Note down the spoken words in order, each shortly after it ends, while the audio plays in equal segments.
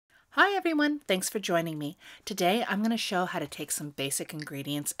Hi everyone, thanks for joining me. Today I'm going to show how to take some basic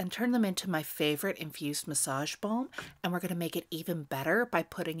ingredients and turn them into my favorite infused massage balm, and we're going to make it even better by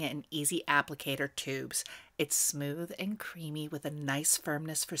putting it in easy applicator tubes. It's smooth and creamy with a nice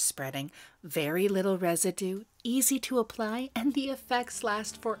firmness for spreading, very little residue, easy to apply, and the effects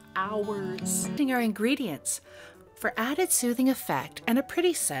last for hours. Our ingredients. For added soothing effect and a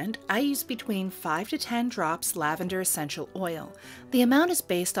pretty scent, I use between 5 to 10 drops lavender essential oil. The amount is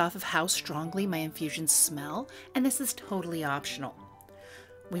based off of how strongly my infusions smell, and this is totally optional.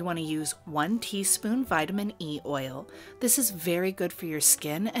 We want to use 1 teaspoon vitamin E oil. This is very good for your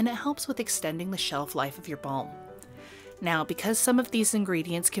skin and it helps with extending the shelf life of your balm. Now, because some of these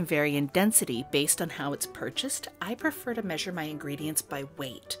ingredients can vary in density based on how it's purchased, I prefer to measure my ingredients by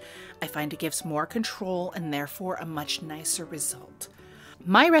weight. I find it gives more control and therefore a much nicer result.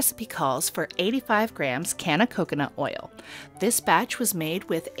 My recipe calls for 85 grams canna-coconut oil. This batch was made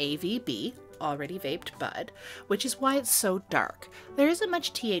with AVB, already vaped bud, which is why it's so dark. There isn't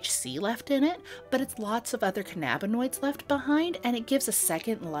much THC left in it, but it's lots of other cannabinoids left behind, and it gives a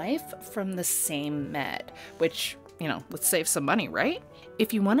second life from the same med, which, let's save some money, right?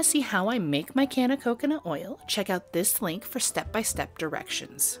 If you want to see how I make my canna-coconut oil, check out this link for step-by-step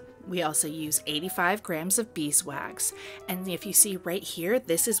directions. We also use 85 grams of beeswax, and if you see right here,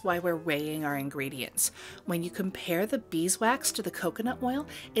 this is why we're weighing our ingredients. When you compare the beeswax to the coconut oil,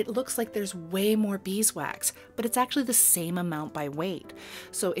 it looks like there's way more beeswax, but it's actually the same amount by weight.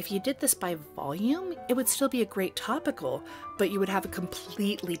 So if you did this by volume, it would still be a great topical, but you would have a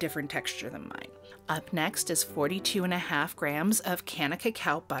completely different texture than mine. Up next is 42.5 grams of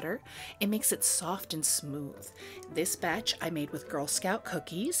canna-cacao butter. It makes it soft and smooth. This batch I made with Girl Scout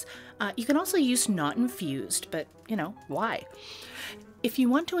cookies. You can also use not infused, but why? If you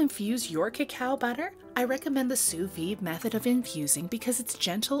want to infuse your cacao butter, I recommend the sous vide method of infusing because it's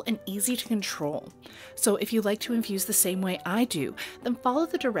gentle and easy to control. So if you like to infuse the same way I do, then follow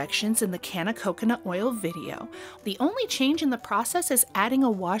the directions in the canna-coconut oil video. The only change in the process is adding a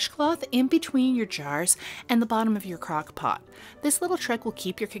washcloth in between your jars and the bottom of your crock pot. This little trick will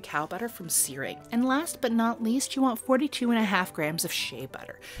keep your cacao butter from searing. And last but not least, you want 42.5 grams of shea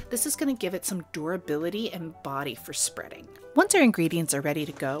butter. This is going to give it some durability and body for spreading. Once our ingredients are ready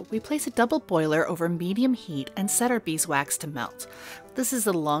to go, we place a double boiler over medium heat and set our beeswax to melt. This is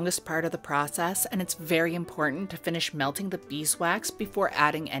the longest part of the process, and it's very important to finish melting the beeswax before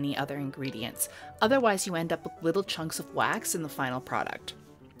adding any other ingredients. Otherwise, you end up with little chunks of wax in the final product.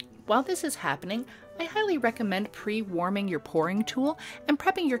 While this is happening, I highly recommend pre-warming your pouring tool and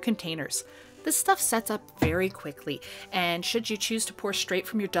prepping your containers. This stuff sets up very quickly, and should you choose to pour straight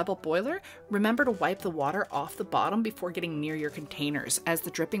from your double boiler, remember to wipe the water off the bottom before getting near your containers, as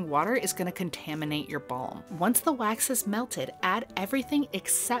the dripping water is going to contaminate your balm. Once the wax is melted, add everything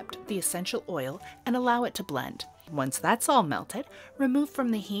except the essential oil and allow it to blend. Once that's all melted, remove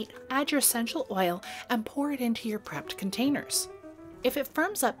from the heat, add your essential oil, and pour it into your prepped containers. If it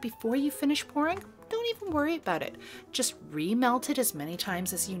firms up before you finish pouring, don't even worry about it. Just remelt it as many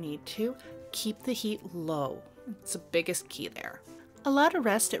times as you need to. Keep the heat low. It's the biggest key there. Allow to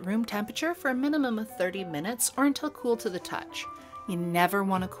rest at room temperature for a minimum of 30 minutes or until cool to the touch. You never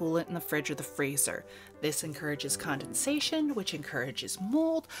want to cool it in the fridge or the freezer. This encourages condensation, which encourages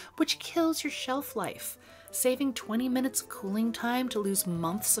mold, which kills your shelf life. Saving 20 minutes of cooling time to lose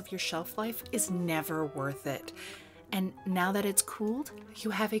months of your shelf life is never worth it. And now that it's cooled,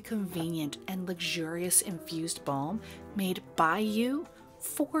 you have a convenient and luxurious infused balm made by you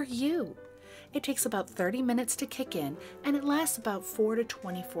for you. It takes about 30 minutes to kick in, and it lasts about 4 to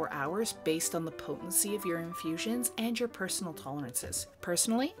 24 hours based on the potency of your infusions and your personal tolerances.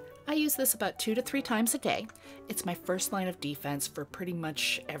 Personally, I use this about 2 to 3 times a day. It's my first line of defense for pretty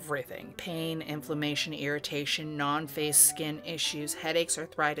much everything: pain, inflammation, irritation, non-phase skin issues, headaches,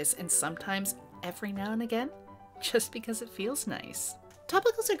 arthritis, and sometimes, every now and again, just because it feels nice.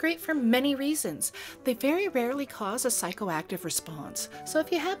 Topicals are great for many reasons. They very rarely cause a psychoactive response. So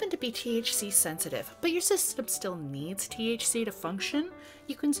if you happen to be THC sensitive, but your system still needs THC to function,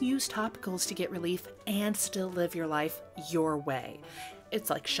 you can use topicals to get relief and still live your life your way. It's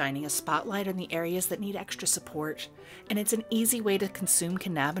like shining a spotlight on the areas that need extra support. And it's an easy way to consume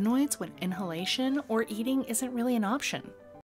cannabinoids when inhalation or eating isn't really an option.